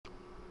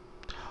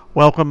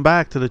Welcome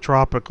back to the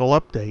Tropical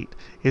Update.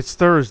 It's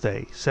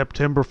Thursday,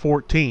 September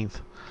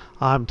 14th.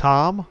 I'm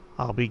Tom.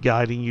 I'll be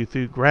guiding you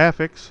through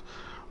graphics.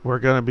 We're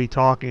going to be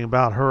talking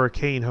about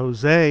Hurricane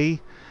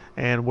Jose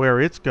and where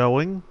it's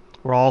going.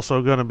 We're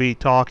also going to be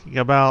talking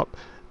about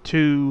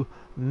two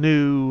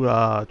new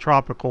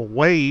tropical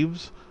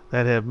waves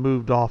that have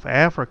moved off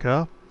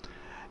Africa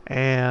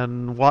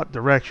and what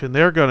direction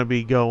they're going to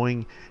be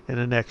going in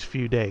the next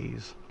few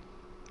days.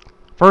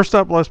 First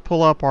up, let's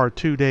pull up our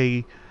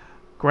 2-day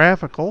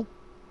graphical,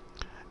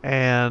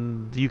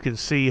 and you can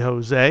see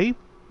Jose.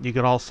 You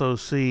can also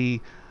see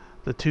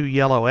the two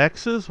yellow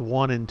X's,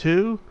 1 and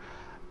 2.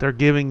 They're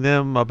giving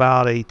them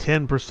about a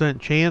 10%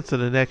 chance in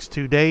the next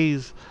 2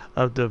 days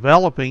of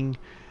developing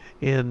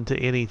into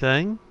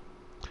anything,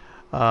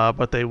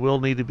 but they will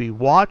need to be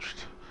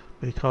watched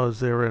because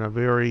they're in a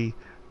very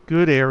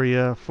good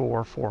area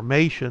for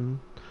formation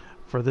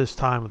for this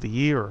time of the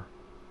year.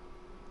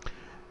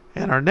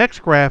 And our next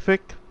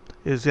graphic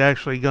is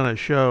actually going to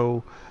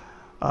show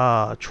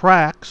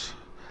tracks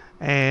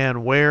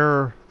and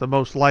where the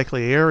most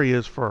likely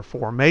areas for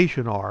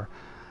formation are.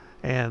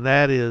 And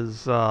that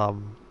is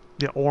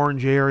the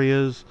orange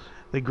areas,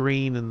 the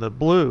green, and the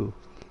blue.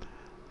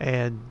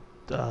 And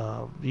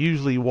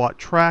usually what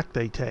track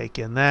they take.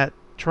 And that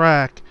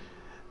track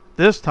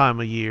this time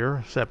of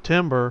year,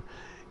 September,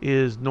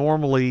 is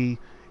normally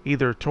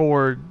either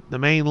toward the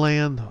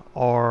mainland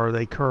or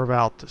they curve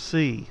out to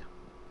sea.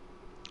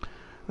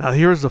 Now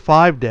here's the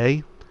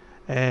 5-day,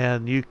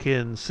 and you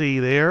can see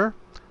there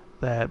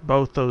that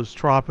both those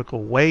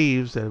tropical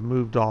waves that have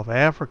moved off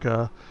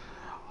Africa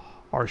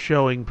are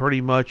showing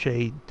pretty much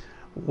a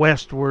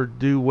westward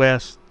due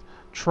west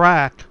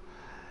track,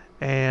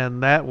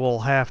 and that will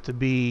have to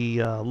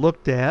be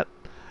looked at.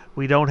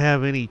 We don't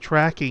have any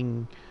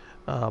tracking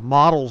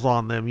models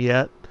on them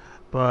yet,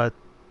 but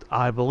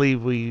I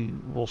believe we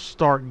will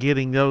start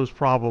getting those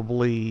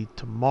probably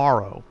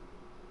tomorrow.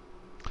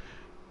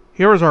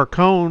 Here is our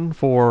cone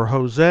for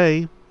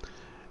Jose.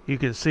 You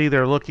can see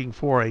they're looking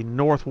for a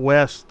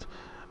northwest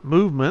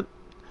movement,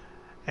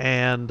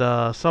 and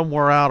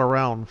somewhere out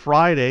around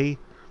Friday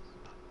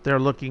they're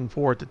looking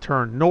for it to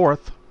turn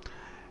north.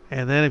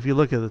 And then if you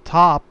look at the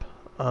top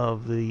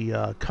of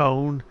the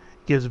cone,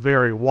 it gets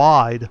very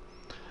wide.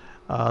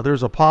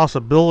 There's a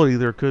possibility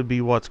there could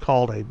be what's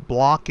called a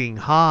blocking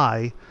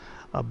high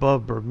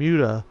above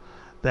Bermuda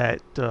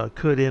that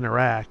could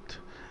interact,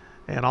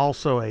 and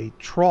also a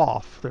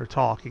trough they're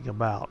talking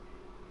about.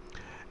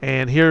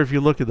 And here, if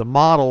you look at the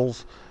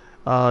models,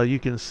 you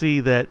can see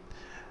that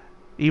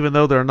even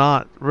though they're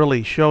not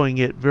really showing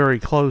it very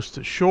close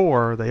to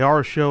shore, they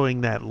are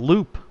showing that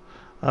loop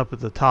up at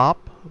the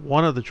top,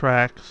 one of the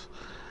tracks,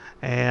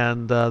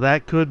 and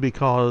that could,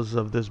 because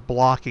of this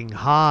blocking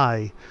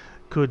high,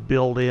 could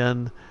build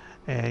in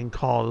and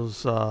cause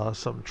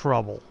some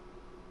trouble.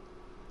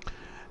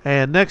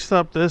 And next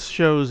up, this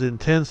shows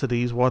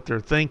intensities, what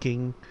they're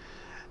thinking,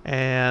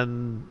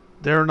 and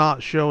they're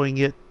not showing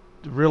it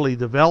really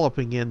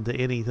developing into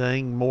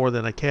anything more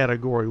than a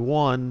category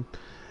 1.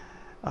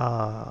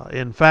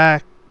 In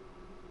fact,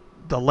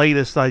 the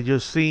latest I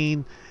just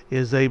seen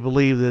is they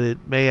believe that it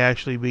may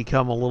actually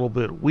become a little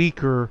bit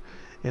weaker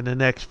in the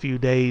next few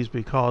days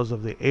because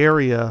of the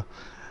area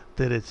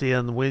that it's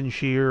in, wind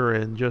shear,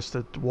 and just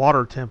the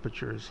water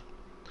temperatures.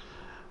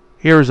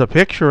 Here's a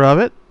picture of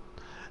it,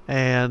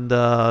 and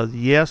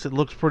yes, it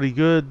looks pretty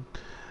good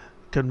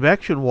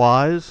convection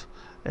wise,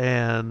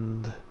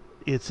 and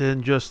it's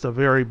in just a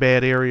very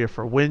bad area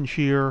for wind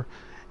shear,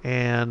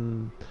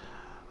 and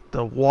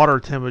the water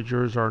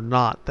temperatures are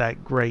not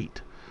that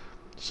great.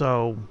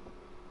 So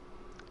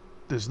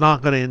it's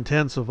not going to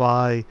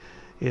intensify.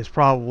 It's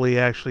probably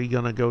actually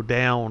going to go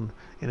down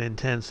in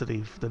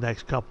intensity for the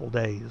next couple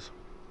days.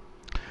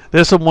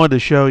 This I wanted to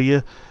show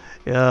you.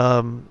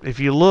 If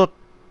you look,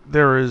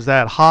 there is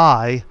that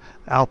high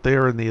out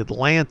there in the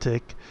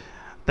Atlantic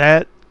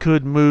that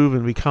could move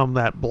and become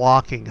that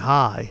blocking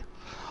high.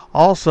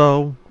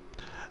 Also,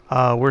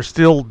 we're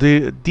still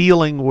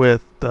dealing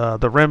with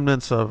the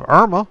remnants of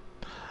Irma.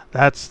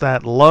 That's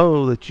that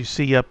low that you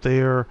see up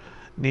there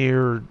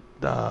near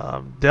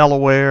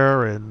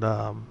Delaware and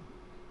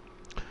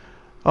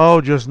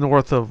just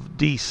north of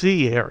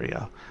DC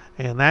area,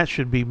 and that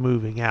should be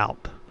moving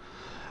out.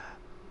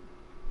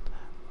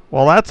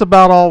 Well, that's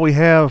about all we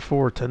have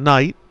for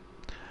tonight.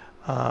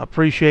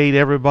 Appreciate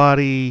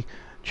everybody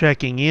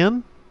checking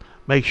in.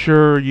 Make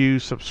sure you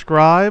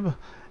subscribe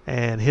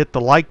and hit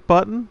the like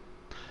button.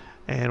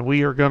 And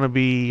we are going to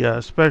be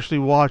especially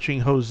watching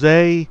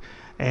Jose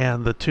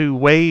and the two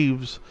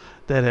waves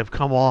that have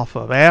come off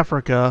of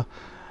Africa.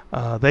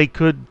 They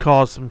could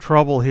cause some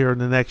trouble here in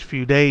the next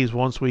few days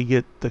once we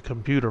get the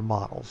computer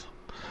models.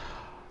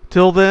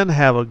 Till then,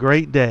 have a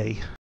great day.